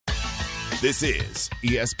This is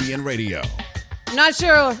ESPN Radio. I'm not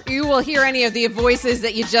sure you will hear any of the voices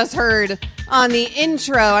that you just heard on the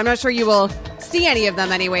intro. I'm not sure you will see any of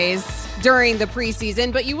them anyways during the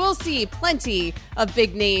preseason, but you will see plenty of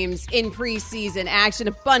big names in preseason action,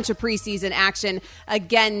 a bunch of preseason action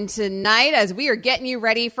again tonight as we are getting you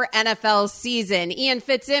ready for NFL season. Ian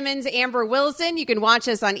Fitzsimmons, Amber Wilson, you can watch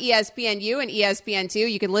us on ESPNU and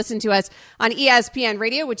ESPN2. You can listen to us on ESPN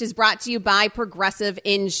Radio, which is brought to you by Progressive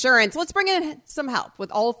Insurance. Let's bring in some help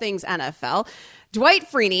with all things NFL.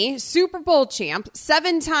 Dwight Freeney, Super Bowl champ,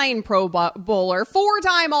 7-time Pro Bowler,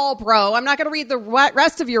 4-time All-Pro. I'm not going to read the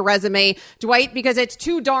rest of your resume, Dwight, because it's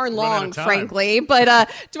too darn long, frankly.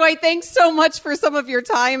 But Dwight, thanks so much for some of your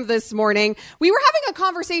time this morning. We were having a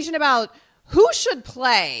conversation about who should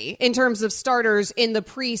play in terms of starters in the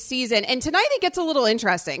preseason. And tonight it gets a little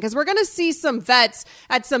interesting because we're going to see some vets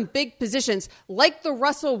at some big positions like the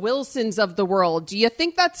Russell Wilsons of the world. Do you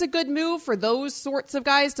think that's a good move for those sorts of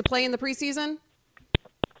guys to play in the preseason?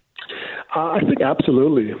 I think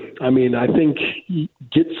absolutely. I mean, I think you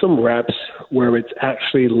get some reps where it's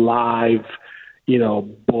actually live,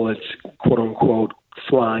 bullets, quote unquote,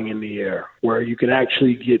 flying in the air, where you can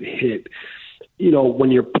actually get hit.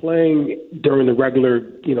 When you're playing during the regular,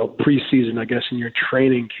 preseason, I guess, in your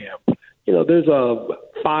training camp, there's a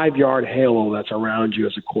 5-yard halo that's around you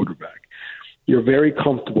as a quarterback. You're very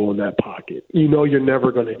comfortable in that pocket. You're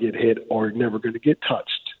never going to get hit or never going to get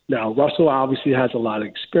touched. Now, Russell obviously has a lot of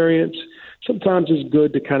experience. Sometimes it's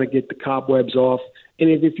good to kind of get the cobwebs off. And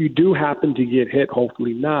if you do happen to get hit,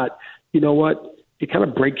 hopefully not, you know what? It kind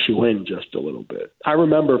of breaks you in just a little bit. I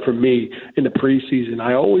remember for me in the preseason,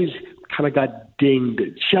 I always kind of got dinged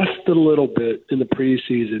just a little bit in the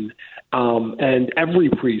preseason and every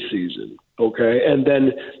preseason. Okay. And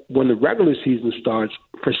then when the regular season starts,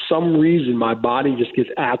 for some reason, my body just gets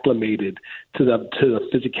acclimated to the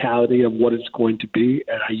physicality of what it's going to be.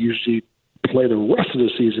 And I usually play the rest of the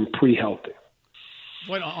season pretty healthy.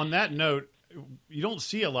 Well, on that note, you don't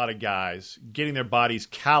see a lot of guys getting their bodies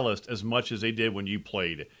calloused as much as they did when you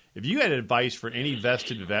played. If you had advice for any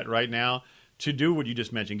vested vet right now to do what you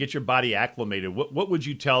just mentioned, get your body acclimated, what would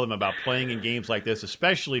you tell them about playing in games like this,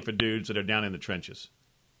 especially for dudes that are down in the trenches?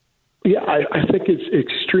 Yeah, I think it's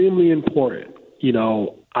extremely important.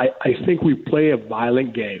 I think we play a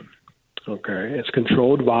violent game, okay? It's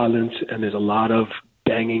controlled violence, and there's a lot of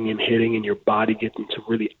banging and hitting, and your body gets into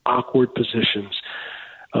really awkward positions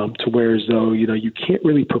to where as though, you can't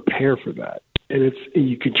really prepare for that. And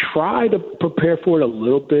you can try to prepare for it a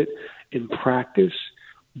little bit in practice,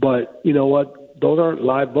 but you know what? Those aren't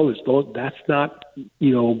live bullets. That's not,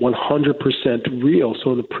 100% real.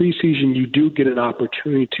 So in the preseason, you do get an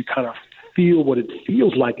opportunity to kind of feel what it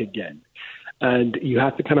feels like again. And you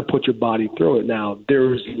have to kind of put your body through it. Now,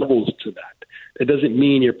 there's levels to that. It doesn't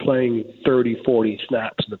mean you're playing 30, 40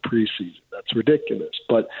 snaps in the preseason. That's ridiculous.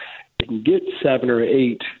 But you can get 7 or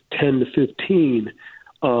 8, 10 to 15.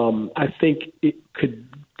 I think it could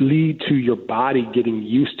lead to your body getting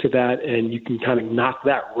used to that, and you can kind of knock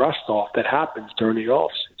that rust off that happens during the offseason.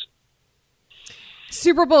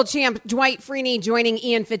 Super Bowl champ Dwight Freeney joining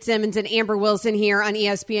Ian Fitzsimmons and Amber Wilson here on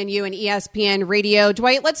ESPNU and ESPN Radio.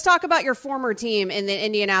 Dwight, let's talk about your former team in the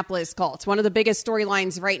Indianapolis Colts. One of the biggest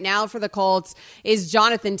storylines right now for the Colts is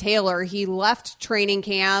Jonathan Taylor. He left training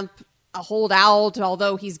camp a holdout,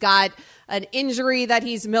 although he's got an injury that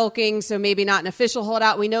he's milking, so maybe not an official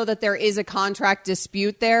holdout. We know that there is a contract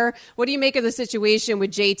dispute there. What do you make of the situation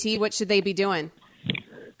with JT? What should they be doing?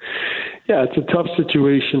 Yeah, it's a tough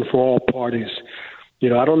situation for all parties.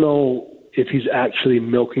 I don't know if he's actually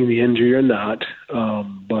milking the injury or not,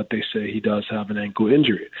 but they say he does have an ankle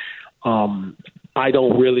injury. I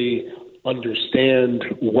don't really understand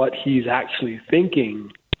what he's actually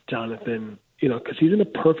thinking, Jonathan, because he's in a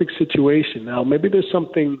perfect situation. Now, maybe there's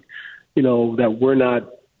something, that we're not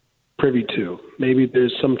privy to. Maybe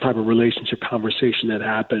there's some type of relationship conversation that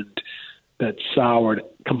happened that soured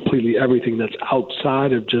completely everything that's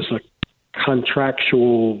outside of just a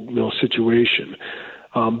contractual, situation.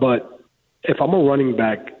 But if I'm a running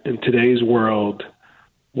back in today's world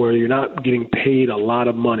where you're not getting paid a lot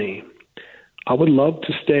of money, I would love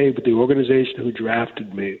to stay with the organization who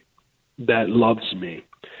drafted me that loves me.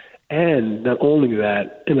 And not only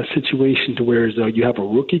that, in a situation to where as though you have a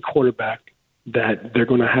rookie quarterback that they're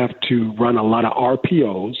going to have to run a lot of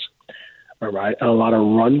RPOs, all right, and a lot of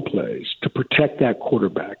run plays to protect that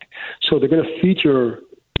quarterback. So they're going to feature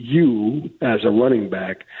you as a running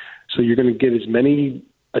back. So you're going to get as many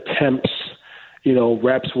attempts,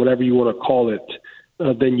 reps, whatever you want to call it,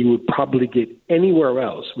 than you would probably get anywhere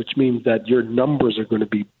else, which means that your numbers are going to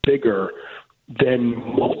be bigger than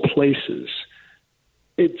most places.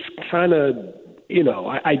 it's kind of,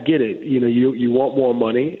 I get it. You want more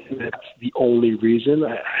money, and that's the only reason.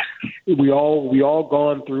 We all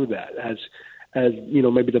gone through that as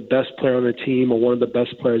maybe the best player on the team or one of the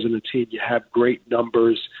best players on the team. You have great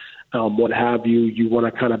numbers, what have you. You want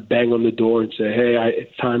to kind of bang on the door and say, hey,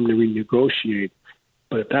 it's time to renegotiate.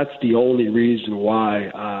 But if that's the only reason why,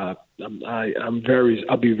 I'll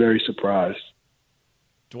be very surprised.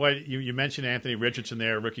 Dwight, you mentioned Anthony Richardson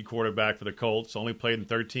there, rookie quarterback for the Colts, only played in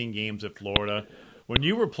 13 games at Florida. When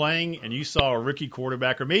you were playing and you saw a rookie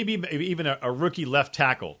quarterback or maybe even a rookie left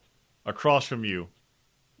tackle across from you,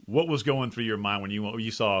 what was going through your mind when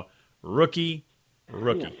you saw rookie?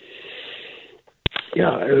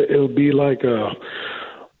 Yeah, it would be like a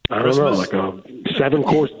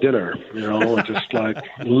 7-course dinner, just like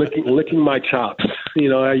licking my chops.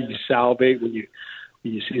 How you salivate when you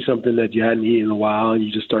see something that you hadn't eaten in a while and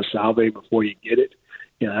you just start salivating before you get it.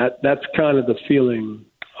 That's kind of the feeling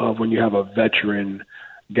of when you have a veteran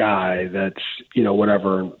guy that's,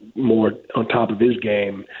 whatever, more on top of his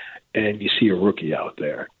game, and you see a rookie out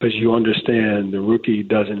there. Because you understand the rookie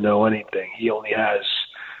doesn't know anything. He only has,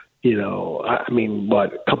 a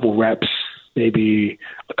couple reps, maybe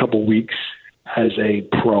a couple weeks as a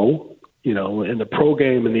pro, and the pro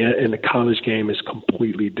game and the college game is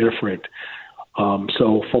completely different.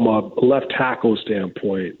 So from a left tackle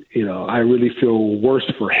standpoint, I really feel worse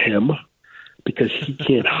for him because he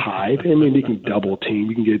can't hide. I mean, he can double team.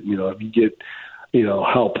 You can get, if you get,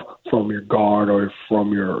 help from your guard or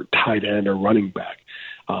from your tight end or running back.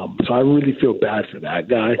 So I really feel bad for that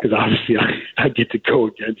guy because obviously I get to go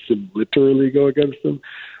against him, literally go against him.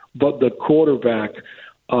 But the quarterback,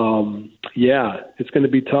 it's going to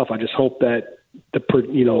be tough. I just hope that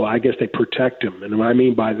I guess they protect him. And what I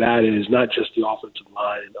mean by that is not just the offensive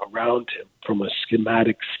line around him from a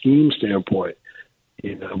scheme standpoint.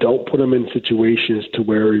 Don't put him in situations to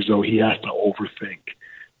where as though he has to overthink.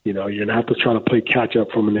 You're going to have to try to play catch up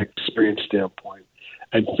from an experience standpoint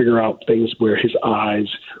and figure out things where his eyes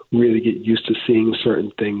really get used to seeing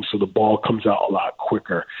certain things so the ball comes out a lot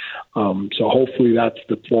quicker. So hopefully that's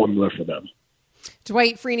the formula for them.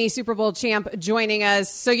 Dwight Freeney, Super Bowl champ, joining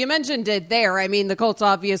us. So you mentioned it there. I mean, the Colts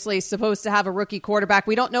obviously supposed to have a rookie quarterback.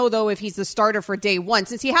 We don't know, though, if he's the starter for day one.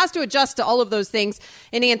 Since he has to adjust to all of those things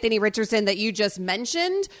in Anthony Richardson that you just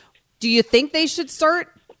mentioned, do you think they should start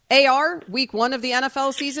AR week one of the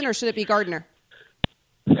NFL season, or should it be Gardner?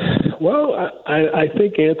 Well, I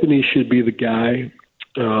think Anthony should be the guy.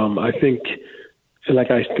 I think, like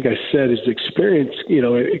I said, his experience,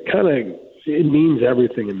 it means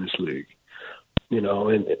everything in this league.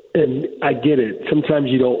 And I get it. Sometimes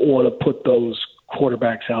you don't want to put those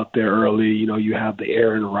quarterbacks out there early. You have the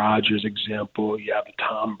Aaron Rodgers example. You have the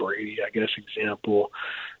Tom Brady, example,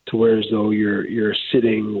 to where as though you're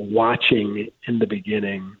sitting watching in the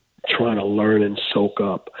beginning, trying to learn and soak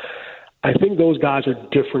up. I think those guys are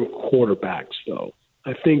different quarterbacks, though.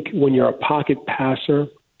 I think when you're a pocket passer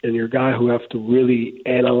and you're a guy who have to really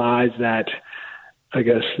analyze that,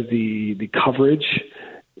 the coverage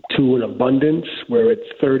to an abundance where it's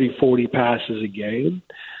 30, 40 passes a game,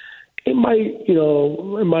 it might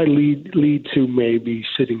lead to maybe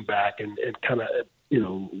sitting back and kind of,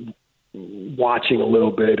 watching a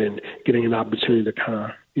little bit and getting an opportunity to kind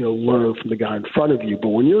of, learn from the guy in front of you. But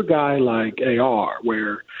when you're a guy like AR,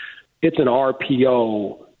 where it's an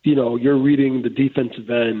RPO, you're reading the defensive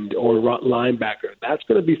end or linebacker, that's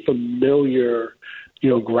going to be familiar,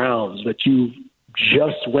 grounds that you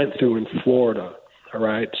just went through in Florida. All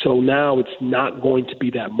right. So now it's not going to be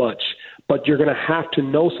that much, but you're going to have to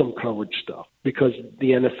know some coverage stuff because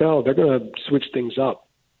the NFL, they're going to switch things up.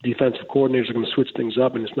 Defensive coordinators are going to switch things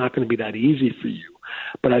up, and it's not going to be that easy for you.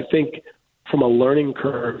 But I think from a learning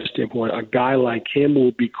curve standpoint, a guy like him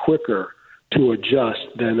will be quicker to adjust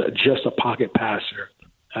than just a pocket passer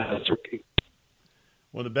as a rookie.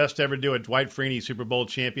 Well, the best to ever do it, Dwight Freeney, Super Bowl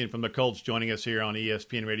champion from the Colts, joining us here on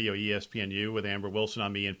ESPN Radio, ESPNU, with Amber Wilson,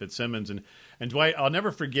 I'm Ian Fitzsimmons. And Dwight, I'll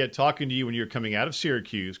never forget talking to you when you were coming out of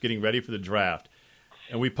Syracuse, getting ready for the draft.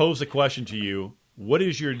 And we posed a question to you, what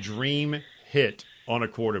is your dream hit on a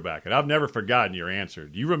quarterback? And I've never forgotten your answer.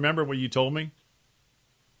 Do you remember what you told me?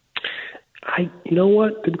 You know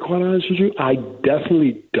what, to be quite honest with you, I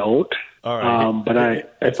definitely don't. All right. But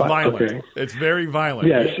it's violent. Okay. It's very violent.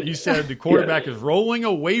 Yes. You said the quarterback is rolling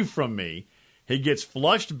away from me. He gets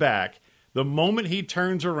flushed back. The moment he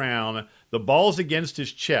turns around, the ball's against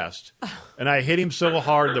his chest, and I hit him so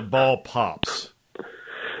hard the ball pops.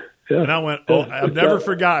 Yeah. And I went, I've never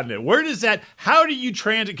forgotten it. Where does that – how do you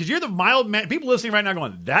transit – because you're the mild man. People listening right now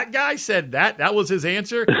going, that guy said that? That was his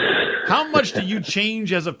answer? How much do you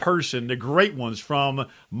change as a person, the great ones, from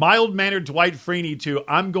mild-mannered Dwight Freeney to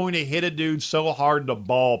I'm going to hit a dude so hard the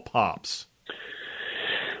ball pops?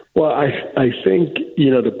 Well, I think,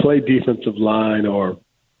 to play defensive line or,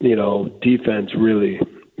 defense really,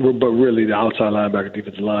 but really the outside linebacker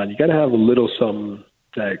defensive line, you got to have a little something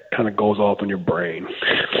that kind of goes off in your brain.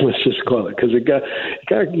 Let's just call it, because you got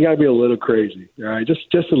to be a little crazy, all right?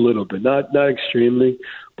 Just a little bit, not extremely,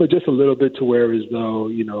 but just a little bit, to where as though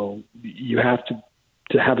you have to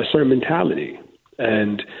have a certain mentality.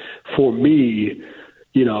 And for me,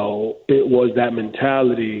 it was that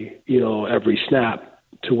mentality, every snap,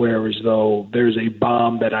 to where as though there's a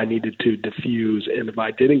bomb that I needed to defuse, and if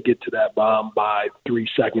I didn't get to that bomb by 3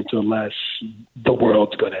 seconds or less, the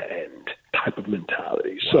world's going to end, type of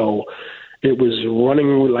mentality. Wow. So it was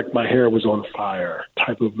running like my hair was on fire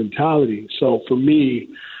type of mentality. So for me,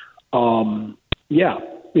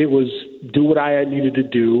 it was do what I needed to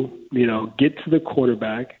do, get to the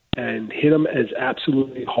quarterback and hit him as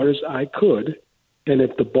absolutely hard as I could. And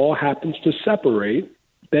if the ball happens to separate,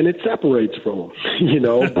 then it separates from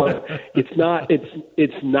him, but it's not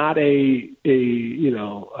a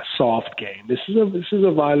soft game. This is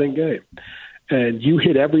a violent game. And you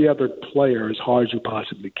hit every other player as hard as you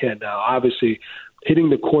possibly can. Now, obviously, hitting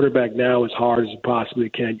the quarterback now as hard as you possibly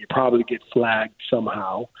can, you probably get flagged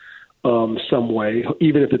somehow, some way,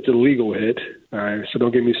 even if it's a legal hit. All right, so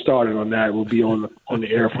don't get me started on that. We'll be on the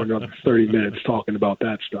air for another 30 minutes talking about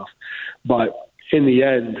that stuff. But in the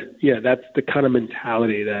end, that's the kind of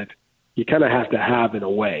mentality that you kind of have to have in a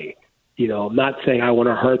way. I'm not saying I want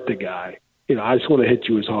to hurt the guy. I just want to hit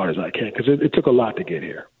you as hard as I can, because it took a lot to get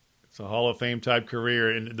here. It's a Hall of Fame type career.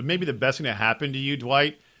 And maybe the best thing that happened to you,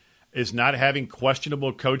 Dwight, is not having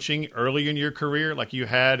questionable coaching early in your career, like you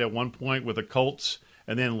had at one point with the Colts,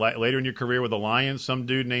 and then later in your career with the Lions, some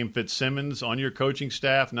dude named Fitzsimmons on your coaching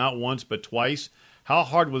staff, not once but twice. How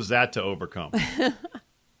hard was that to overcome? I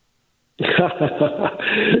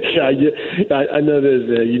know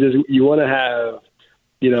this. You want to have,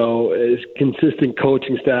 a consistent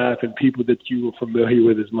coaching staff and people that you are familiar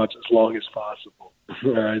with as long as possible.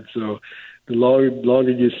 All right. So the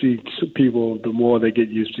longer you see people, the more they get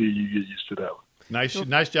used to you. You get used to them.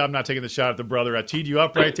 Nice job not taking the shot at the brother. I teed you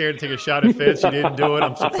up right there to take a shot at Fitz. You didn't do it.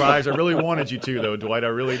 I'm surprised. I really wanted you to, though, Dwight. I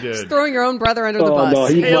really did. Just throwing your own brother under the bus. No,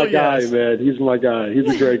 he's my guy, man. He's my guy.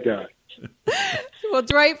 He's a great guy. Well,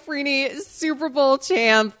 Dwight Freeney, Super Bowl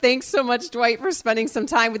champ. Thanks so much, Dwight, for spending some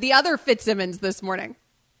time with the other Fitzsimmons this morning.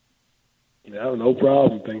 Yeah, no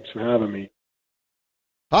problem. Thanks for having me.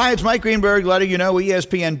 Hi, it's Mike Greenberg letting you know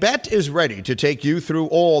ESPN Bet is ready to take you through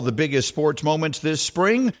all the biggest sports moments this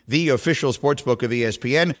spring. The official sportsbook of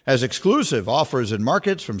ESPN has exclusive offers and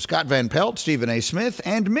markets from Scott Van Pelt, Stephen A. Smith,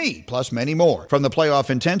 and me, plus many more. From the playoff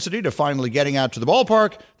intensity to finally getting out to the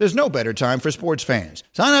ballpark, there's no better time for sports fans.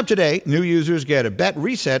 Sign up today. New users get a bet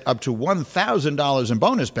reset up to $1,000 in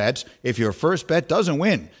bonus bets if your first bet doesn't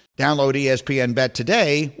win. Download ESPN Bet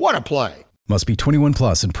today. What a play. Must be 21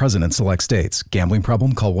 plus and present in select states. Gambling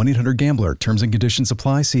problem? Call 1-800-GAMBLER. Terms and conditions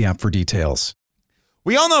apply. See app for details.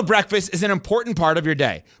 We all know breakfast is an important part of your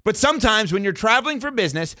day. But sometimes when you're traveling for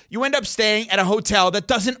business, you end up staying at a hotel that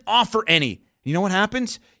doesn't offer any. You know what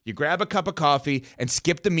happens? You grab a cup of coffee and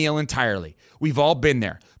skip the meal entirely. We've all been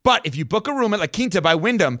there. But if you book a room at La Quinta by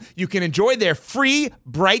Wyndham, you can enjoy their free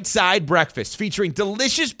Bright Side breakfast featuring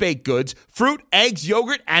delicious baked goods, fruit, eggs,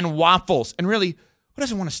 yogurt, and waffles. And really, who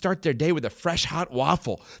doesn't want to start their day with a fresh, hot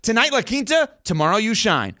waffle? Tonight, La Quinta, tomorrow you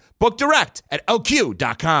shine. Book direct at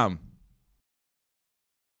lq.com.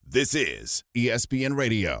 This is ESPN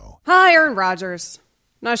Radio. Hi, Aaron Rodgers.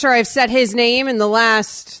 Not sure I've said his name in the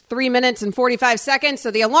last 3 minutes and 45 seconds, so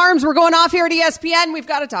the alarms were going off here at ESPN. We've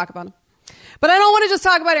got to talk about him. But I don't want to just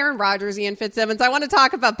talk about Aaron Rodgers, Ian Fitzsimmons. I want to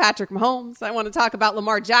talk about Patrick Mahomes. I want to talk about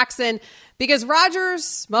Lamar Jackson, because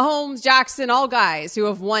Rodgers, Mahomes, Jackson, all guys who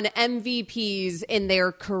have won MVPs in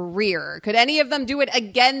their career. Could any of them do it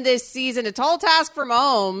again this season? A tall task for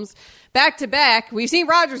Mahomes. Back-to-back. We've seen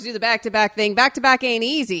Rodgers do the back-to-back thing. Back-to-back ain't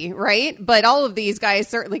easy, right? But all of these guys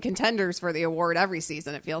certainly contenders for the award every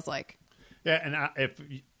season, it feels like. Yeah, and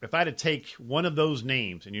if I had to take one of those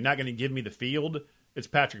names, and you're not going to give me the field, it's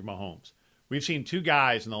Patrick Mahomes. We've seen two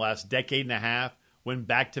guys in the last decade and a half win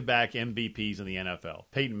back-to-back MVPs in the NFL.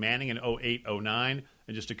 Peyton Manning in 08-09,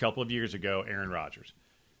 and just a couple of years ago, Aaron Rodgers.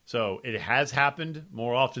 So it has happened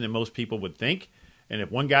more often than most people would think. And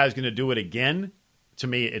if one guy's going to do it again, to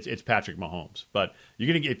me, it's Patrick Mahomes. But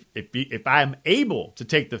you're going to get if I'm able to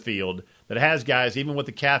take the field that has guys, even with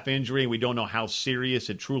the calf injury, and we don't know how serious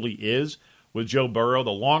it truly is with Joe Burrow. The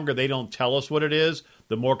longer they don't tell us what it is,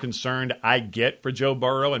 the more concerned I get for Joe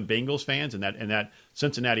Burrow and Bengals fans, and that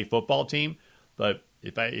Cincinnati football team. But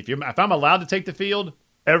if I'm allowed to take the field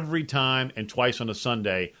every time and twice on a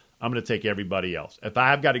Sunday, I'm going to take everybody else. If I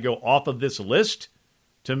have got to go off of this list,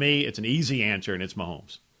 to me, it's an easy answer, and it's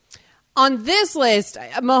Mahomes. On this list,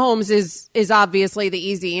 Mahomes is obviously the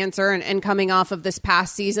easy answer, and coming off of this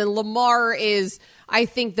past season, Lamar is, I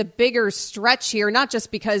think, the bigger stretch here, not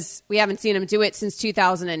just because we haven't seen him do it since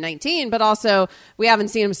 2019, but also we haven't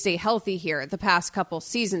seen him stay healthy here the past couple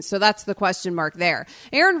seasons. So that's the question mark there.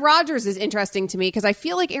 Aaron Rodgers is interesting to me because I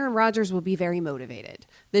feel like Aaron Rodgers will be very motivated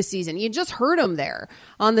this season. You just heard him there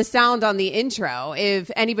on the sound on the intro.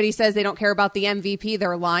 If anybody says they don't care about the MVP,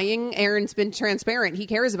 they're lying. Aaron's been transparent. He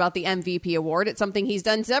cares about the MVP award. It's something he's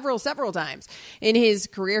done several times in his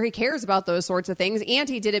career. He cares about those sorts of things, and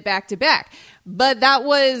he did it back to back. But that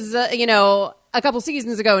was, a couple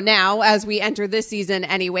seasons ago now, as we enter this season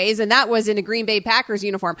anyways, and that was in a Green Bay Packers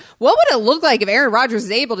uniform. What would it look like if Aaron Rodgers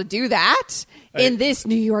is able to do that in this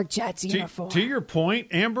New York Jets uniform? To your point,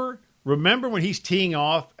 Amber, remember when he's teeing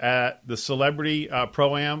off at the Celebrity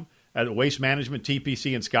Pro-Am at Waste Management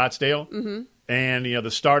TPC in Scottsdale? Mm-hmm. And,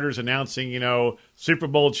 the starters announcing, Super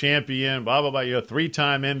Bowl champion, blah, blah, blah,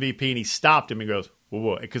 3-time MVP, and he stopped him and goes,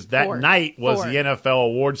 whoa, because that night was the NFL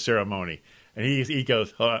award ceremony. And he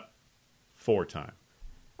goes, 4-time.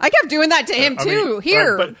 I kept doing that to him, too.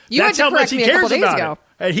 Here, but you had to correct me a couple days ago.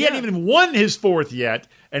 He hadn't even won his 4th yet,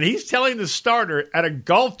 and he's telling the starter at a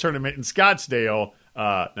golf tournament in Scottsdale,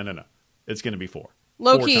 no, it's going to be 4.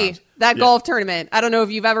 Low-key, that golf tournament, I don't know if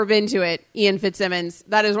you've ever been to it, Ian Fitzsimmons.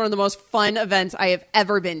 That is one of the most fun events I have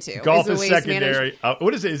ever been to. Golf is secondary.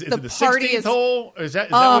 What is it? Is it the 16th hole? Is that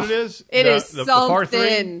what it is? It is something. The par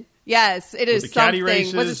 3? Yes, it is something.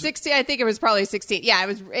 Races. Was it 16? I think it was probably 16. Yeah, it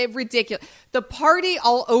was ridiculous. The party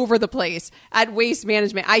all over the place at Waste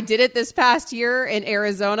Management. I did it this past year in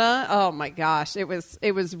Arizona. Oh my gosh, it was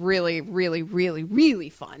really, really, really,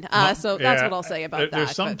 really fun. So that's what I'll say about that.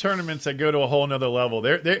 There's some tournaments that go to a whole nother level.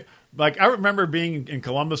 They're like, I remember being in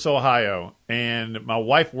Columbus, Ohio, and my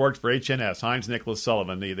wife worked for HNS, Heinz Nicholas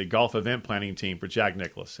Sullivan, the golf event planning team for Jack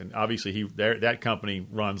Nicklaus, and obviously that company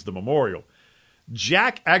runs the Memorial.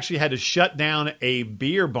 Jack actually had to shut down a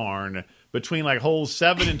beer barn between like holes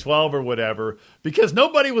 7 and 12 or whatever because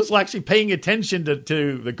nobody was actually paying attention to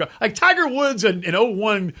the like Tiger Woods in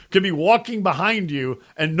 01 could be walking behind you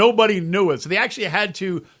and nobody knew it. So they actually had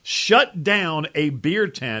to shut down a beer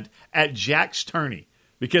tent at Jack's tourney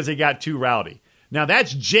because they got too rowdy. Now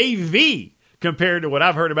that's JV compared to what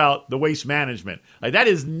I've heard about the Waste Management. Like that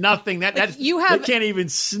is nothing. They can't even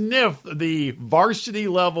sniff the varsity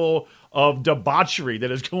level of debauchery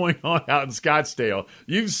that is going on out in Scottsdale.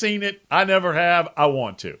 You've seen it. I never have. I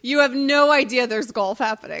want to. You have no idea there's golf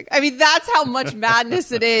happening. I mean, that's how much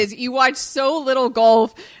madness it is. You watch so little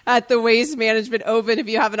golf at the Waste Management Open if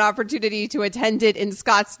you have an opportunity to attend it in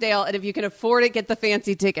Scottsdale. And if you can afford it, get the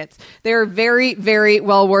fancy tickets. They're very, very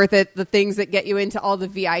well worth it. The things that get you into all the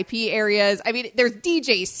VIP areas. I mean, there's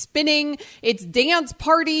DJs spinning. It's dance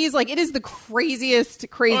parties. Like, it is the craziest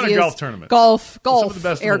golf tournament. Golf,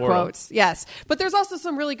 air quotes. Yes. But there's also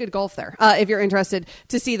some really good golf there if you're interested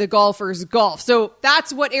to see the golfers golf. So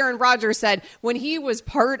that's what Aaron Rodgers said when he was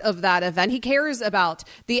part of that event. He cares about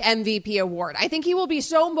the MVP award. I think he will be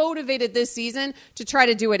so motivated this season to try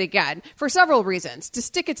to do it again for several reasons. To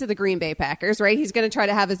stick it to the Green Bay Packers, right? He's going to try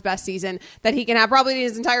to have his best season that he can have probably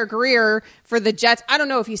his entire career for the Jets. I don't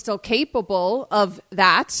know if he's still capable of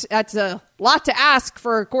that. That's a lot to ask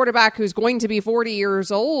for a quarterback who's going to be 40 years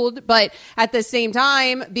old. But at the same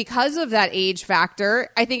time, because of that age factor,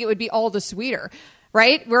 I think it would be all the sweeter.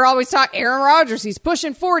 Right? We're always talking Aaron Rodgers. He's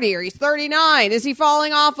pushing 40 or he's 39. Is he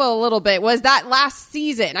falling off a little bit? Was that last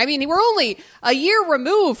season? I mean, we're only a year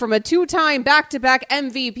removed from a 2-time back-to-back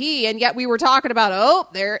MVP. And yet we were talking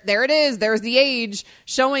about, there it is. There's the age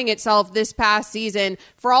showing itself this past season.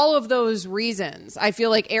 For all of those reasons, I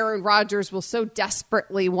feel like Aaron Rodgers will so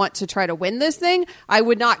desperately want to try to win this thing. I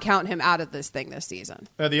would not count him out of this thing this season.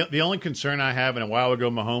 The only concern I have, and a while ago,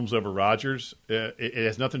 Mahomes over Rodgers, it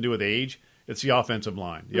has nothing to do with age. It's the offensive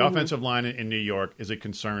line. The offensive line in New York is a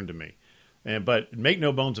concern to me. But make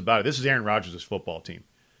no bones about it, this is Aaron Rodgers' football team.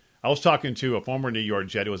 I was talking to a former New York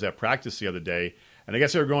Jet who was at practice the other day, and I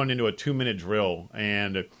guess they were going into a 2-minute drill,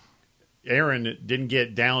 and Aaron didn't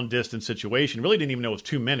get down distance situation, really didn't even know it was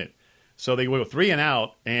 2 minutes. So they went 3 and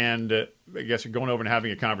out, and I guess they're going over and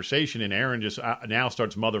having a conversation, and Aaron just now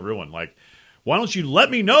starts mother ruin. Like, why don't you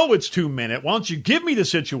let me know it's 2 minutes? Why don't you give me the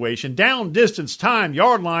situation, down, distance, time,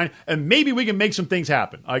 yard line, and maybe we can make some things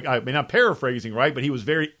happen. I mean, I'm paraphrasing, right? But he was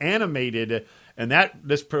very animated, and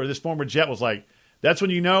this former Jet was like, that's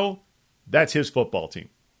when you know that's his football team.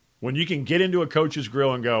 When you can get into a coach's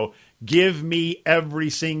grill and go, Give me every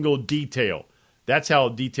single detail. That's how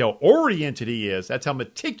detail-oriented he is. That's how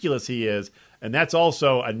meticulous he is. And that's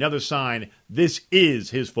also another sign this is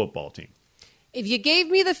his football team. If you gave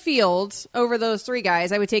me the field over those three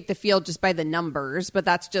guys, I would take the field just by the numbers, but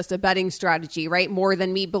that's just a betting strategy, right? More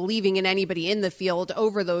than me believing in anybody in the field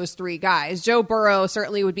over those three guys. Joe Burrow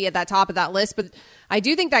certainly would be at that top of that list, but I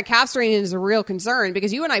do think that calf strain is a real concern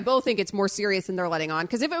because you and I both think it's more serious than they're letting on.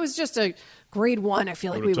 Because if it was just a grade 1, I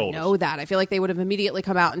feel like we would know that. I feel like they would have immediately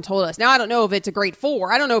come out and told us. Now, I don't know if it's a grade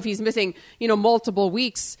 4. I don't know if he's missing, multiple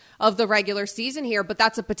weeks of the regular season here, but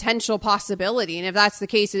that's a potential possibility. And if that's the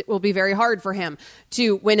case, it will be very hard for him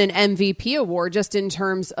to win an MVP award just in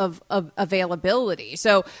terms of availability.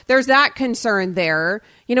 So there's that concern there.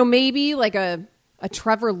 Maybe like a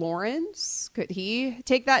Trevor Lawrence, could he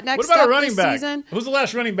take that next step What about a running back? Season? Who's the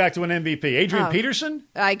last running back to win MVP? Adrian Peterson?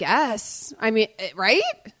 I guess. I mean, right?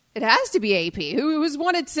 It has to be AP. Who's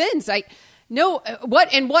won it since?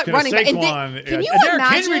 What running back? Can you Derrick imagine?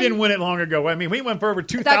 Henry didn't win it long ago. I mean, we went for over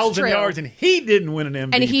 2,000 yards, and he didn't win an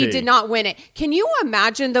MVP. And he did not win it. Can you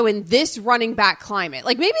imagine, though, in this running back climate?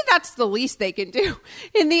 Like, maybe that's the least they can do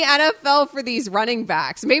in the NFL for these running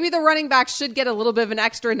backs. Maybe the running backs should get a little bit of an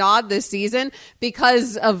extra nod this season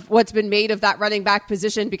because of what's been made of that running back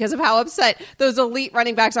position, because of how upset those elite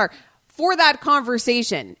running backs are. For that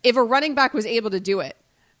conversation, if a running back was able to do it,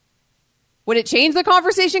 would it change the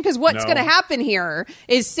conversation? Because what's going to happen here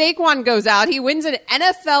is Saquon goes out. He wins an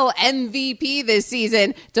NFL MVP this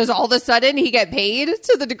season. Does all of a sudden he get paid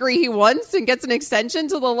to the degree he wants and gets an extension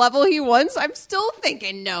to the level he wants? I'm still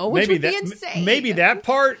thinking no, which would be insane. Maybe that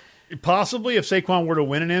part, possibly, if Saquon were to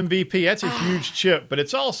win an MVP, that's a huge chip. But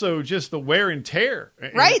it's also just the wear and tear.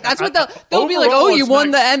 Right. That's what they'll be like, you won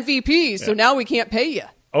the MVP, so now we can't pay you.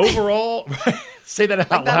 Overall, say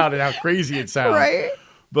that out loud and how crazy it sounds. Right.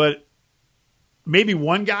 But maybe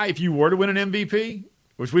one guy, if you were to win an MVP,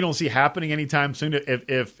 which we don't see happening anytime soon.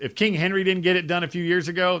 If King Henry didn't get it done a few years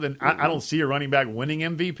ago, then I don't see a running back winning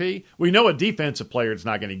MVP. We know a defensive player is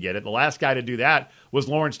not going to get it. The last guy to do that was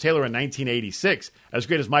Lawrence Taylor in 1986. As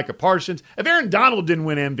great as Micah Parsons. If Aaron Donald didn't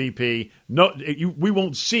win MVP, we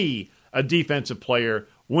won't see a defensive player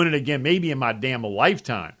win it again, maybe in my damn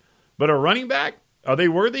lifetime. But a running back, are they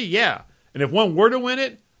worthy? Yeah. And if one were to win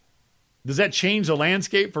it, does that change the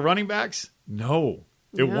landscape for running backs? No,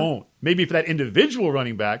 it won't. Maybe for that individual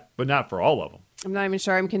running back, but not for all of them. I'm not even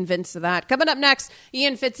sure I'm convinced of that. Coming up next,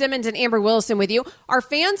 Ian Fitzsimmons and Amber Wilson with you. Are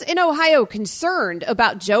fans in Ohio concerned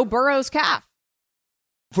about Joe Burrow's calf?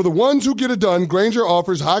 For the ones who get it done, Grainger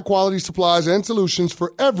offers high-quality supplies and solutions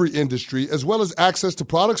for every industry, as well as access to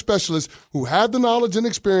product specialists who have the knowledge and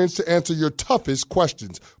experience to answer your toughest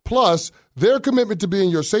questions. Plus, their commitment to being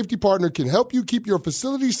your safety partner can help you keep your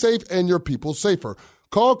facility safe and your people safer.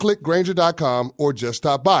 Call, click Grainger.com, or just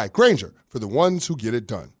stop by. Grainger, for the ones who get it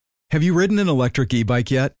done. Have you ridden an electric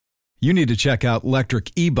e-bike yet? You need to check out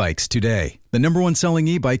Electric E-Bikes today, the #1 selling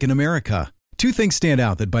e-bike in America. Two things stand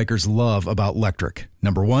out that bikers love about Electric.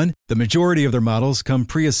 Number one, the majority of their models come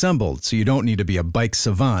pre-assembled, so you don't need to be a bike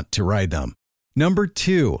savant to ride them. Number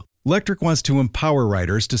two, Electric wants to empower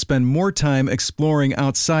riders to spend more time exploring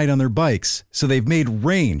outside on their bikes, so they've made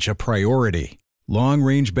range a priority.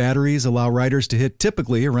 Long-range batteries allow riders to hit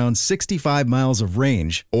typically around 65 miles of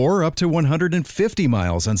range, or up to 150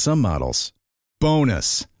 miles on some models.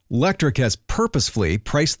 Bonus, Electric has purposefully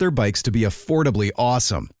priced their bikes to be affordably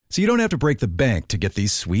awesome, so you don't have to break the bank to get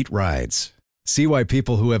these sweet rides. See why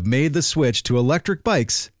people who have made the switch to electric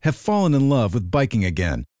bikes have fallen in love with biking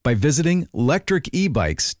again by visiting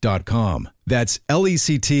electricebikes.com. That's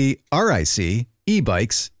LECTRIC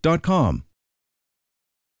ebikes.com.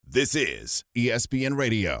 This is ESPN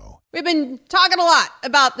Radio. We've been talking a lot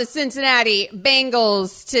about the Cincinnati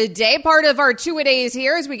Bengals today. Part of our two-a-days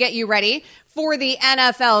here as we get you ready for the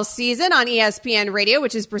NFL season on ESPN Radio,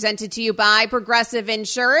 which is presented to you by Progressive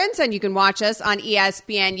Insurance, and you can watch us on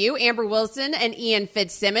ESPNU. Amber Wilson and Ian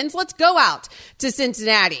Fitzsimmons. Let's go out to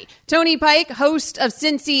Cincinnati. Tony Pike, host of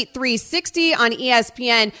Cincy 360 on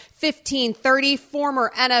ESPN 1530,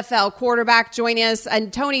 former NFL quarterback, joining us.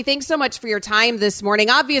 And Tony, thanks so much for your time this morning.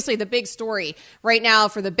 Obviously, the big story right now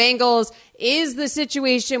for the Bengals is the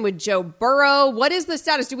situation with Joe Burrow. What is the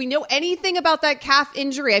status? Do we know anything about that calf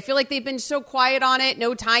injury? I feel like they've been so quiet on it,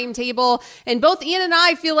 no timetable. And both Ian and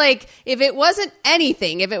I feel like if it wasn't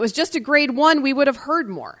anything, if it was just a grade 1, we would have heard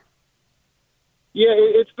more. Yeah,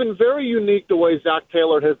 it's been very unique the way Zach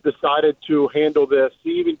Taylor has decided to handle this.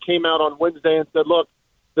 He even came out on Wednesday and said, look,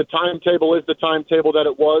 the timetable is the timetable that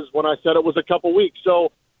it was when I said it was a couple weeks.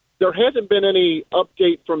 So there hasn't been any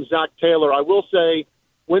update from Zach Taylor. I will say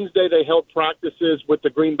Wednesday they held practices with the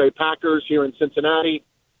Green Bay Packers here in Cincinnati.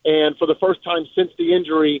 And for the first time since the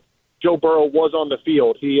injury, Joe Burrow was on the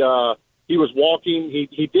field. He was walking.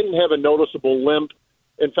 He didn't have a noticeable limp.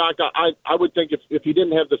 In fact, I would think if he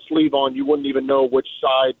didn't have the sleeve on, you wouldn't even know which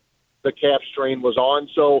side the calf strain was on.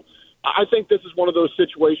 So I think this is one of those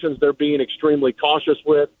situations they're being extremely cautious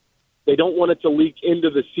with. They don't want it to leak into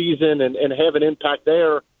the season and have an impact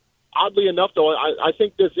there. Oddly enough, though, I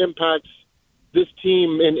think this impacts this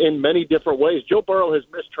team in many different ways. Joe Burrow has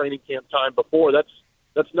missed training camp time before.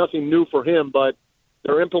 That's nothing new for him, but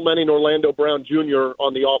they're implementing Orlando Brown Jr.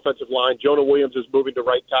 on the offensive line. Jonah Williams is moving to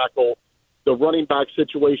right tackle. The running back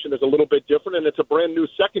situation is a little bit different, and it's a brand-new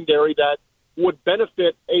secondary that would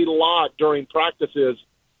benefit a lot during practices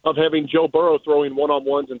of having Joe Burrow throwing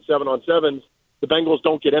one-on-ones and 7-on-7s. The Bengals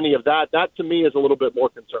don't get any of that. That, to me, is a little bit more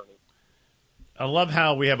concerning. I love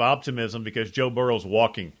how we have optimism because Joe Burrow's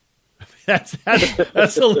walking. That's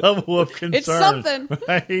a level of concern. It's something.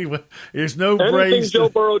 Right? There's no Anything praise. Joe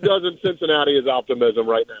Burrow does in Cincinnati is optimism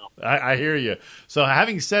right now. I hear you. So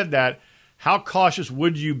having said that, how cautious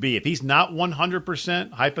would you be? If he's not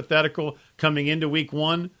 100% hypothetical coming into week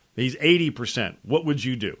one, he's 80%. What would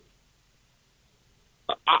you do?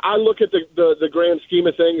 I look at the grand scheme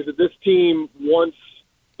of things that this team wants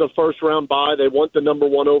the first round bye. They want the number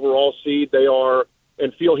one overall seed. They are,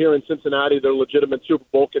 and feel here in Cincinnati, they're legitimate Super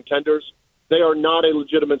Bowl contenders. They are not a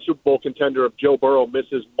legitimate Super Bowl contender if Joe Burrow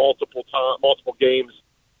misses multiple games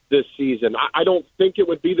this season. I don't think it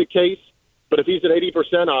would be the case, but if he's at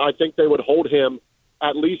 80%, I think they would hold him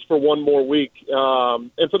at least for one more week.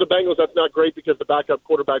 And for the Bengals, that's not great because the backup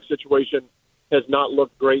quarterback situation has not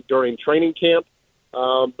looked great during training camp.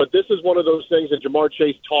 But this is one of those things that Jamar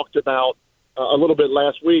Chase talked about a little bit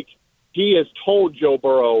last week. He has told Joe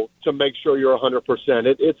Burrow to make sure you're 100%.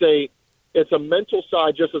 It's a mental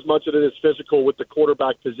side just as much as it is physical with the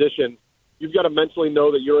quarterback position. You've got to mentally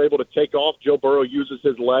know that you're able to take off. Joe Burrow uses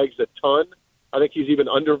his legs a ton. I think he's even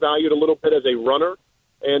undervalued a little bit as a runner.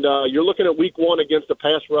 And you're looking at week one against a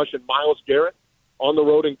pass rush and Myles Garrett on the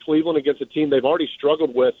road in Cleveland against a team they've already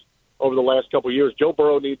struggled with over the last couple of years. Joe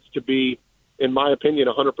Burrow needs to be, in my opinion,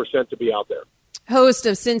 100% to be out there. Host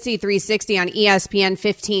of Cincy 360 on ESPN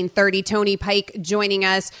 1530, Tony Pike joining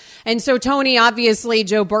us. And so, Tony, obviously,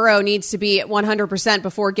 Joe Burrow needs to be at 100%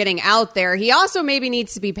 before getting out there. He also maybe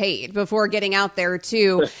needs to be paid before getting out there,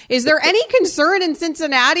 too. Is there any concern in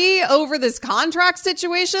Cincinnati over this contract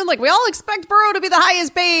situation? Like, we all expect Burrow to be the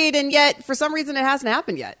highest paid, and yet, for some reason, it hasn't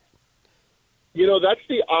happened yet. You know, that's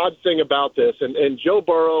the odd thing about this. And Joe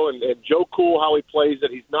Burrow and Joe Cool, how he plays it,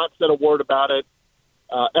 he's not said a word about it.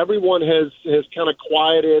 Everyone has kind of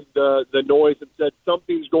quieted the noise and said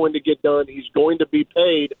something's going to get done. He's going to be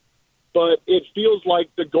paid. But it feels like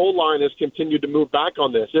the goal line has continued to move back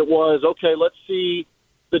on this. It was, okay, let's see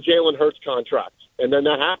the Jalen Hurts contract. And then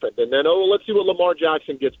that happened. And then, let's see what Lamar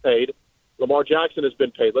Jackson gets paid. Lamar Jackson has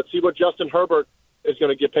been paid. Let's see what Justin Herbert is going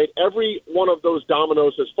to get paid. Every one of those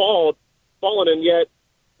dominoes has fallen, and yet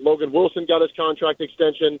Logan Wilson got his contract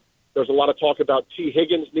extension. There's a lot of talk about T.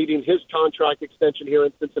 Higgins needing his contract extension here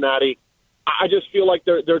in Cincinnati. I just feel like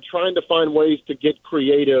they're trying to find ways to get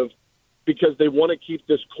creative because they want to keep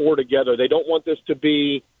this core together. They don't want this to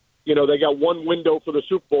be, they got one window for the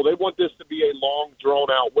Super Bowl. They want this to be a long,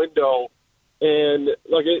 drawn-out window. And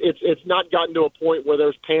it's not gotten to a point where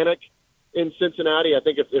there's panic in Cincinnati. I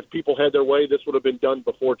think if people had their way, this would have been done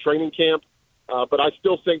before training camp. But I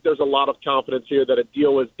still think there's a lot of confidence here that a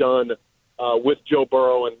deal is done with Joe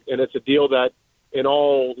Burrow, and it's a deal that, in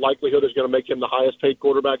all likelihood, is going to make him the highest-paid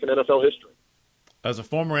quarterback in NFL history. As a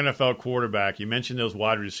former NFL quarterback, you mentioned those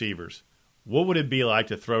wide receivers. What would it be like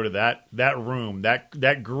to throw to that room,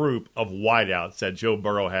 that group of wideouts that Joe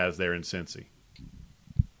Burrow has there in Cincy?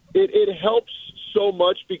 It helps so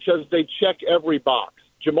much because they check every box.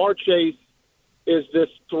 Jamar Chase is this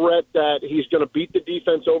threat that he's going to beat the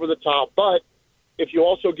defense over the top, but if you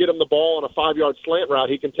also get him the ball on a 5-yard slant route,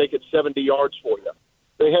 he can take it 70 yards for you.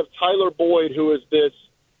 They have Tyler Boyd, who is this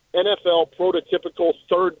NFL prototypical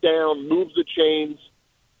third down, move the chains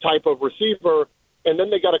type of receiver. And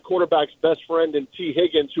then they got a quarterback's best friend in T.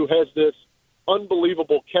 Higgins, who has this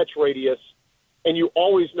unbelievable catch radius, and you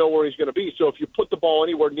always know where he's going to be. So if you put the ball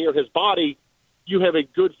anywhere near his body, you have a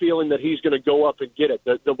good feeling that he's going to go up and get it.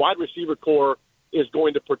 The wide receiver core is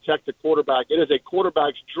going to protect the quarterback. It is a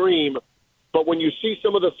quarterback's dream. But when you see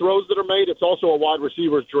some of the throws that are made, it's also a wide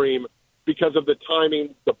receiver's dream because of the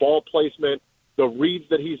timing, the ball placement, the reads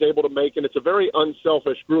that he's able to make. And it's a very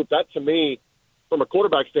unselfish group. That, to me, from a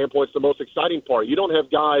quarterback standpoint, is the most exciting part. You don't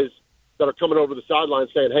have guys that are coming over the sideline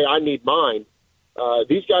saying, hey, I need mine.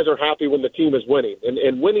 These guys are happy when the team is winning.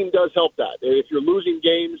 And winning does help that. If you're losing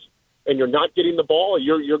games and you're not getting the ball,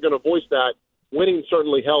 you're going to voice that. winning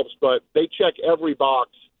certainly helps, but they check every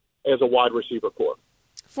box as a wide receiver corps.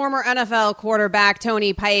 Former NFL quarterback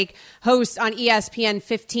Tony Pike, host on ESPN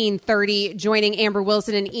 1530, joining Amber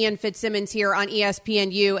Wilson and Ian Fitzsimmons here on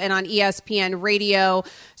ESPNU and on ESPN Radio.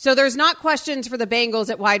 So there's not questions for the Bengals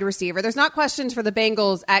at wide receiver. There's not questions for the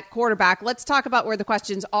Bengals at quarterback. Let's talk about where the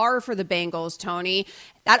questions are for the Bengals, Tony.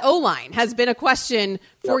 That O-line has been a question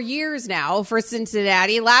for years now for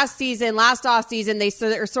Cincinnati. Last offseason, they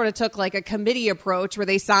sort of took like a committee approach where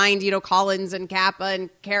they signed, Collins and Kappa and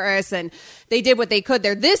Karras, and they did what they could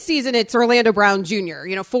there. This season, it's Orlando Brown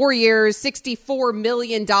Jr., 4 years, $64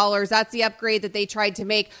 million. That's the upgrade that they tried to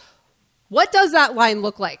make. What does that line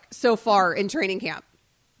look like so far in training camp?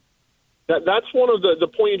 That's one of the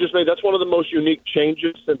point you just made. That's one of the most unique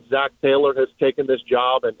changes since Zach Taylor has taken this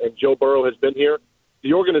job and Joe Burrow has been here.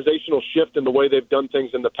 The organizational shift in the way they've done things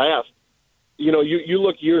in the past. You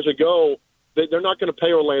look years ago, they're not going to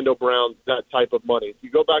pay Orlando Brown that type of money. If you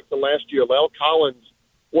go back to last year, La'el Collins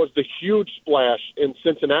was the huge splash in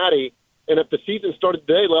Cincinnati, and if the season started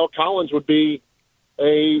today, La'el Collins would be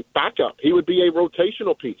a backup. He would be a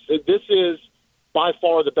rotational piece. This is by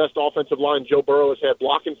far the best offensive line Joe Burrow has had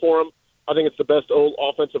blocking for him. I think it's the best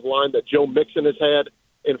offensive line that Joe Mixon has had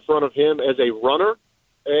in front of him as a runner.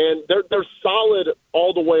 And they're solid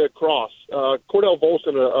all the way across. Cordell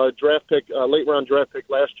Volson, a draft pick, late round draft pick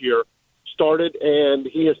last year, started, and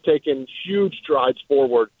he has taken huge strides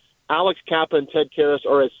forward. Alex Kappa and Ted Karras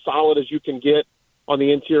are as solid as you can get on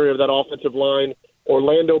the interior of that offensive line.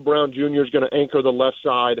 Orlando Brown Jr. is going to anchor the left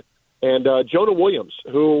side, and Jonah Williams,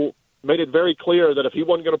 who made it very clear that if he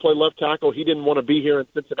wasn't going to play left tackle, he didn't want to be here in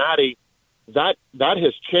Cincinnati. That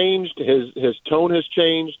has changed. His tone has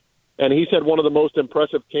changed. And he's had one of the most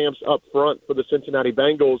impressive camps up front for the Cincinnati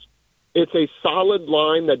Bengals. It's a solid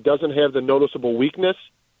line that doesn't have the noticeable weakness,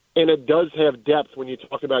 and it does have depth when you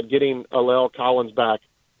talk about getting La'el Collins back.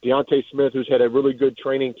 Deontay Smith, who's had a really good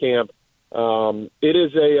training camp. It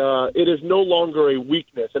is no longer a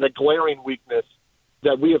weakness and a glaring weakness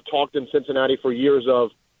that we have talked in Cincinnati for years of.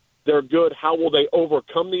 They're good. How will they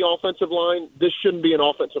overcome the offensive line? This shouldn't be an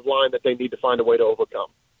offensive line that they need to find a way to overcome.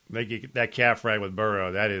 Make that calf rag with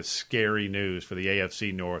Burrow. That is scary news for the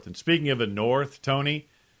AFC North. And speaking of the North, Tony,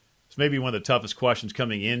 it's maybe one of the toughest questions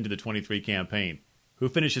coming into the 23 campaign. Who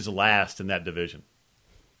finishes last in that division?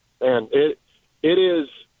 And it is,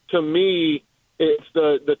 to me, it's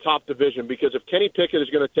the top division, because if Kenny Pickett is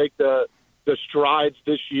going to take the strides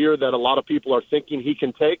this year that a lot of people are thinking he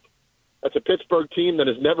can take, that's a Pittsburgh team that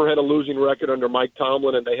has never had a losing record under Mike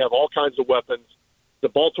Tomlin, and they have all kinds of weapons. The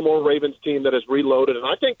Baltimore Ravens team that has reloaded. And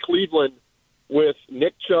I think Cleveland, with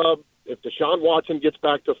Nick Chubb, if Deshaun Watson gets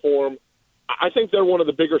back to form, I think they're one of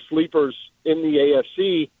the bigger sleepers in the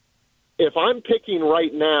AFC. If I'm picking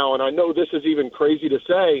right now, and I know this is even crazy to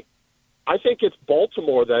say, I think it's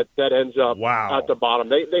Baltimore that ends up at the bottom.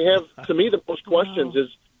 They have, to me, the most questions is,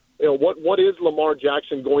 what is Lamar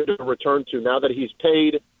Jackson going to return to now that he's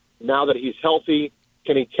paid, now that he's healthy?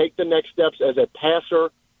 Can he take the next steps as a passer?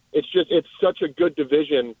 It's such a good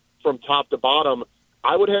division from top to bottom.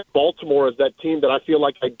 I would have Baltimore as that team that I feel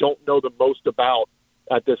like I don't know the most about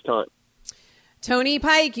at this time. Tony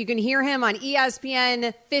Pike, you can hear him on ESPN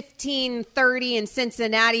 1530 in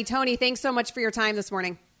Cincinnati. Tony, thanks so much for your time this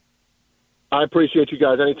morning. I appreciate you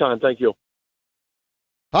guys. Anytime. Thank you.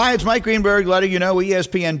 Hi, it's Mike Greenberg letting you know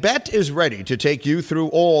ESPN Bet is ready to take you through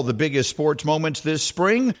all the biggest sports moments this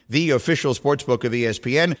spring. The official sportsbook of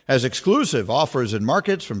ESPN has exclusive offers and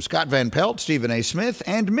markets from Scott Van Pelt, Stephen A. Smith,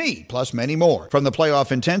 and me, plus many more. From the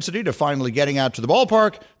playoff intensity to finally getting out to the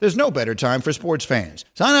ballpark, there's no better time for sports fans.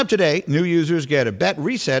 Sign up today. New users get a bet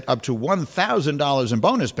reset up to $1,000 in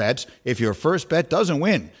bonus bets if your first bet doesn't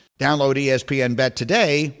win. Download ESPN Bet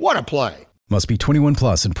today. What a play. Must be 21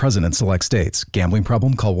 plus and present in select states. Gambling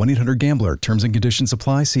problem? Call 1-800-GAMBLER. Terms and conditions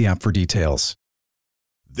apply. See app for details.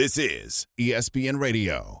 This is ESPN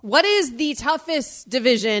Radio. What is the toughest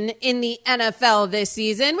division in the NFL this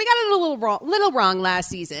season? We got it a little wrong last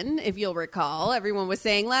season, if you'll recall. Everyone was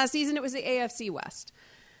saying last season it was the AFC West.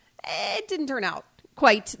 It didn't turn out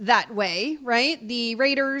quite that way, right? The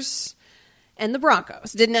Raiders and the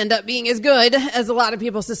Broncos didn't end up being as good as a lot of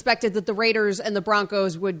people suspected that the Raiders and the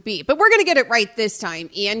Broncos would be. But we're going to get it right this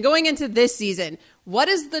time, Ian. Going into this season, what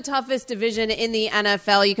is the toughest division in the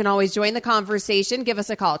NFL? You can always join the conversation. Give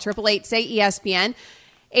us a call. 888-SAY-ESPN,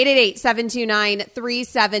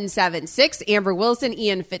 888-729-3776. Amber Wilson,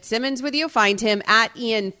 Ian Fitzsimmons with you. Find him at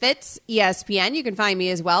Ian Fitz, ESPN. You can find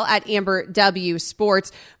me as well at Amber W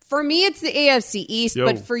Sports. For me, it's the AFC East,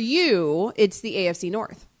 but for you, it's the AFC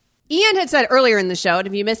North. Ian had said earlier in the show, and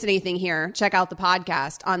if you missed anything here, check out the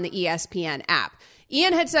podcast on the ESPN app.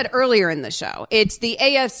 Ian had said earlier in the show, it's the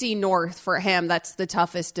AFC North for him that's the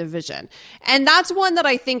toughest division. And that's one that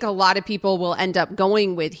I think a lot of people will end up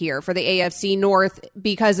going with here for the AFC North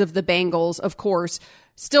because of the Bengals, of course,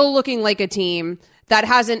 still looking like a team that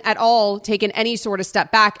hasn't at all taken any sort of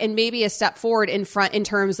step back and maybe a step forward in front in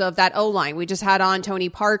terms of that O-line. We just had on Tony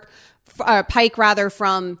Pike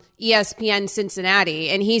from ESPN Cincinnati,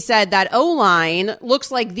 and he said that O-line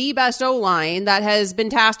looks like the best O-line that has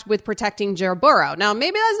been tasked with protecting Joe Burrow. Now,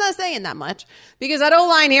 maybe that's not saying that much because that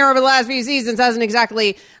O-line here over the last few seasons hasn't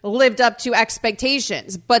exactly lived up to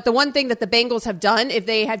expectations. But the one thing that the Bengals have done, if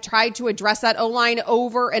they had tried to address that O-line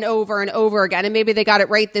over and over and over again, and maybe they got it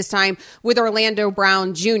right this time with Orlando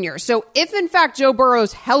Brown Jr. So if, in fact, Joe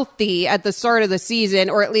Burrow's healthy at the start of the season,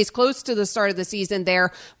 or at least close to the start of the season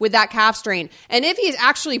there with that calf strain, and if he's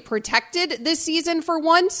actually protected this season for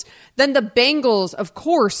once, then the Bengals, of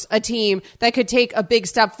course, a team that could take a big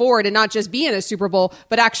step forward and not just be in a Super Bowl,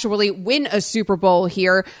 but actually win a Super Bowl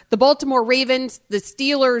here. The Baltimore Ravens, the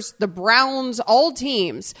Steelers, the Browns, all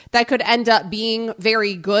teams that could end up being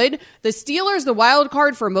very good. The Steelers, the wild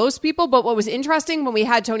card for most people, but what was interesting when we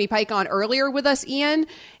had Tony Pike on earlier with us, Ian,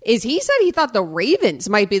 is he said he thought the Ravens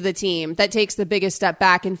might be the team that takes the biggest step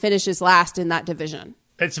back and finishes last in that division.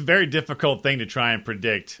 It's a very difficult thing to try and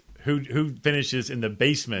predict who finishes in the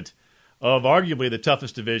basement of arguably the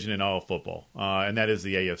toughest division in all of football, and that is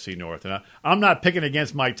the AFC North. And I'm not picking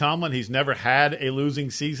against Mike Tomlin. He's never had a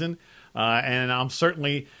losing season, and I'm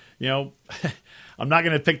certainly, I'm not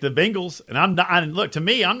going to pick the Bengals. And look, to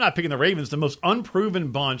me, I'm not picking the Ravens, the most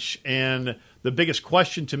unproven bunch, and the biggest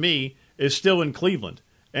question to me is still in Cleveland.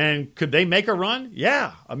 And could they make a run?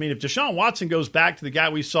 Yeah. I mean, if Deshaun Watson goes back to the guy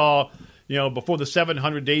we saw before the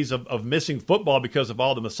 700 days of missing football because of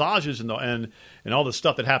all the massages and all the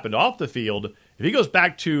stuff that happened off the field, if he goes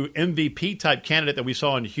back to MVP-type candidate that we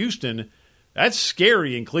saw in Houston, that's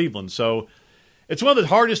scary in Cleveland. So it's one of the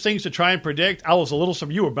hardest things to try and predict. I was a little –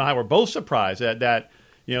 you and I were both surprised that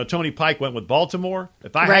Tony Pike went with Baltimore.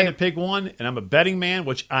 If I had to pick one, and I'm a betting man,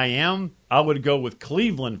 which I am, I would go with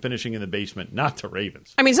Cleveland finishing in the basement, not the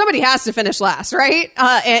Ravens. I mean, somebody has to finish last, right?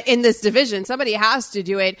 In this division. Somebody has to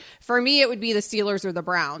do it. For me, it would be the Steelers or the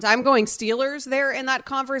Browns. I'm going Steelers there in that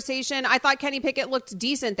conversation. I thought Kenny Pickett looked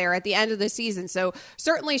decent there at the end of the season. So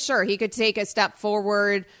certainly, sure, he could take a step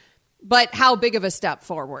forward. But how big of a step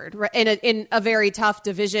forward in a very tough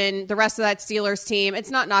division? The rest of that Steelers team, it's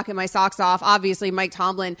not knocking my socks off. Obviously, Mike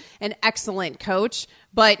Tomlin, an excellent coach,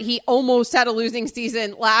 but he almost had a losing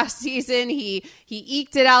season last season. He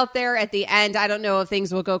eked it out there at the end. I don't know if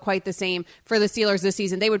things will go quite the same for the Steelers this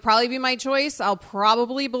season. They would probably be my choice. I'll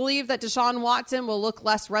probably believe that Deshaun Watson will look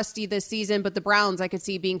less rusty this season, but the Browns I could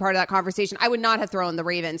see being part of that conversation. I would not have thrown the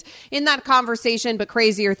Ravens in that conversation, but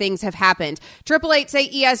crazier things have happened. 888 say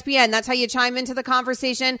ESPN. That's how you chime into the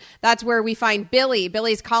conversation. That's where we find Billy.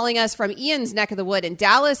 Billy's calling us from Ian's neck of the wood in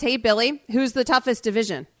Dallas. Hey, Billy, who's the toughest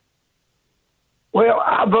division? Well,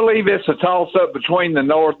 I believe it's a toss-up between the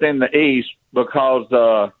North and the East because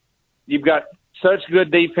you've got such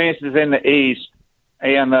good defenses in the East,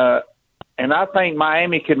 and I think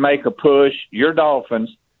Miami could make a push, your Dolphins,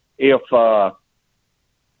 if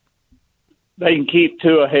they can keep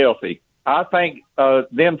Tua healthy. I think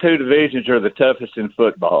them two divisions are the toughest in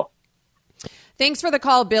football. Thanks for the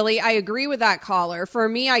call, Billy. I agree with that caller. For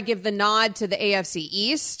me, I give the nod to the AFC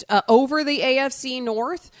East over the AFC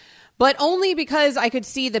North. But only because I could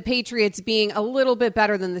see the Patriots being a little bit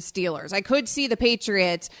better than the Steelers. I could see the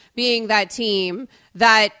Patriots being that team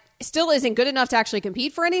that still isn't good enough to actually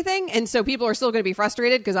compete for anything. And so people are still going to be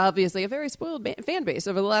frustrated because obviously a very spoiled fan base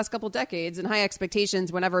over the last couple decades and high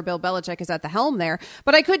expectations whenever Bill Belichick is at the helm there.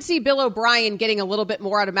 But I could see Bill O'Brien getting a little bit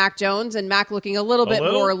more out of Mac Jones and Mac looking a little bit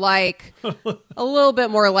more like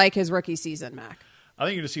his rookie season, Mac. I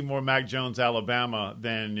think you're going to see more Mac Jones, Alabama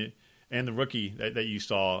and the rookie that you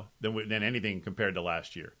saw than anything compared to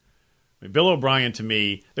last year. I mean, Bill O'Brien, to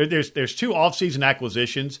me, there's two offseason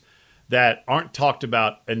acquisitions that aren't talked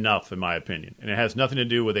about enough, in my opinion, and it has nothing to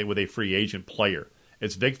do with a free agent player.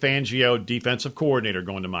 It's Vic Fangio, defensive coordinator,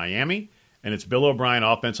 going to Miami, and it's Bill O'Brien,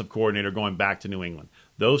 offensive coordinator, going back to New England.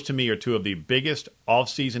 Those, to me, are two of the biggest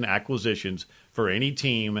offseason acquisitions for any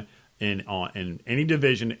team in any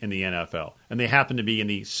division in the NFL, and they happen to be in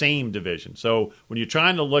the same division. So when you're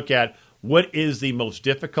trying to look at what is the most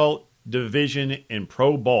difficult division in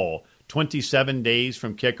pro ball, 27 days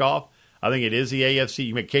from kickoff, I think it is the AFC.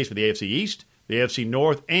 You make a case for the AFC East, the AFC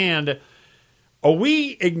North, and are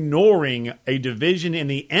we ignoring a division in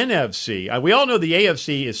the NFC? We all know the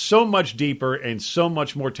AFC is so much deeper and so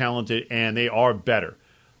much more talented, and they are better.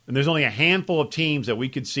 And there's only a handful of teams that we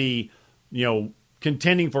could see,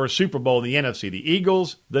 contending for a Super Bowl in the NFC. The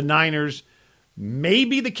Eagles, the Niners,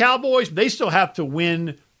 maybe the Cowboys. They still have to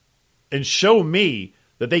win and show me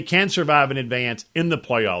that they can survive and advance in the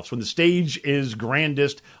playoffs when the stage is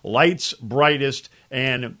grandest, lights brightest,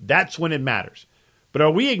 and that's when it matters. But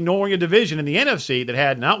are we ignoring a division in the NFC that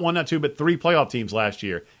had not one, not two, but three playoff teams last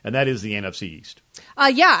year, and that is the NFC East?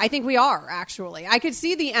 Yeah, I think we are, actually. I could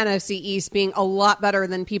see the NFC East being a lot better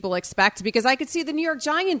than people expect because I could see the New York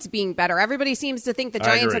Giants being better. Everybody seems to think the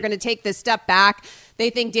Giants are going to take this step back. They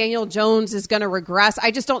think Daniel Jones is going to regress.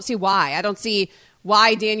 I just don't see why. I don't see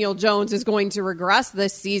why Daniel Jones is going to regress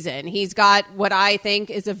this season. He's got what I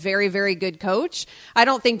think is a very, very good coach. I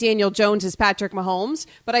don't think Daniel Jones is Patrick Mahomes,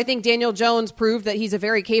 but I think Daniel Jones proved that he's a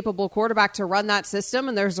very capable quarterback to run that system,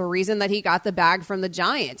 and there's a reason that he got the bag from the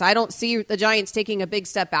Giants. I don't see the Giants taking a big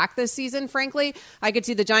step back this season, frankly. I could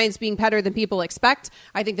see the Giants being better than people expect.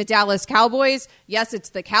 I think the Dallas Cowboys, yes, it's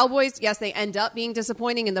the Cowboys. Yes, they end up being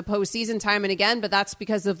disappointing in the postseason time and again, but that's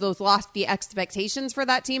because of those lofty expectations for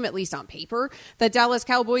that team, at least on paper. The Dallas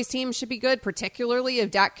Cowboys team should be good, particularly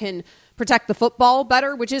if Dak can protect the football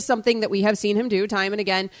better, which is something that we have seen him do time and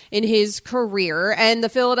again in his career. And the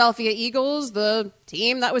Philadelphia Eagles, the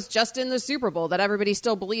team that was just in the Super Bowl that everybody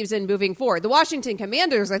still believes in moving forward. The Washington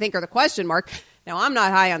Commanders, I think, are the question mark. Now, I'm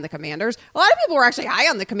not high on the Commanders. A lot of people were actually high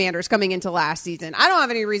on the Commanders coming into last season. I don't have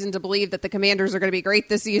any reason to believe that the Commanders are going to be great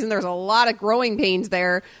this season. There's a lot of growing pains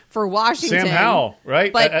there for Washington. Sam Howell,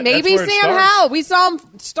 right? But maybe Sam Howell. We saw him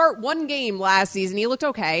start one game last season. He looked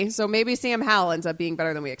okay. So maybe Sam Howell ends up being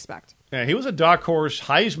better than we expect. Yeah, he was a dark horse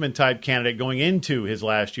Heisman-type candidate going into his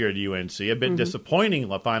last year at UNC. A bit disappointing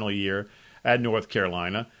the final year at North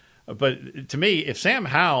Carolina. But to me, if Sam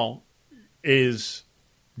Howell is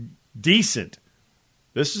decent,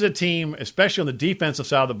 this is a team, especially on the defensive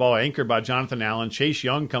side of the ball, anchored by Jonathan Allen. Chase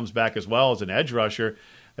Young comes back as well as an edge rusher,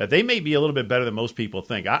 that they may be a little bit better than most people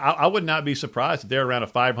think. I would not be surprised if they're around a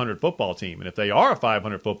 500 football team. And if they are a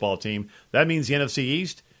 500 football team, that means the NFC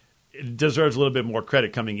East deserves a little bit more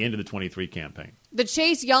credit coming into the 23 campaign. The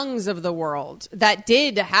Chase Youngs of the world that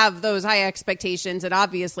did have those high expectations, and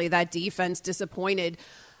obviously that defense disappointed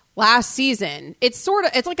last season. It's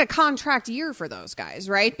like a contract year for those guys,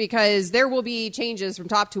 right? Because there will be changes from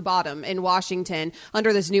top to bottom in Washington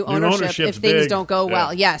under this new ownership if things don't go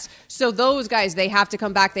well. Yes. So those guys, they have to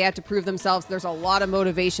come back. They have to prove themselves. There's a lot of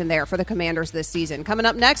motivation there for the Commanders this season. Coming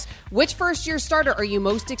up next, which first-year starter are you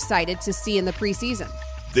most excited to see in the preseason?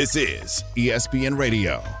 This is ESPN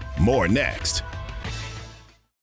Radio. More next.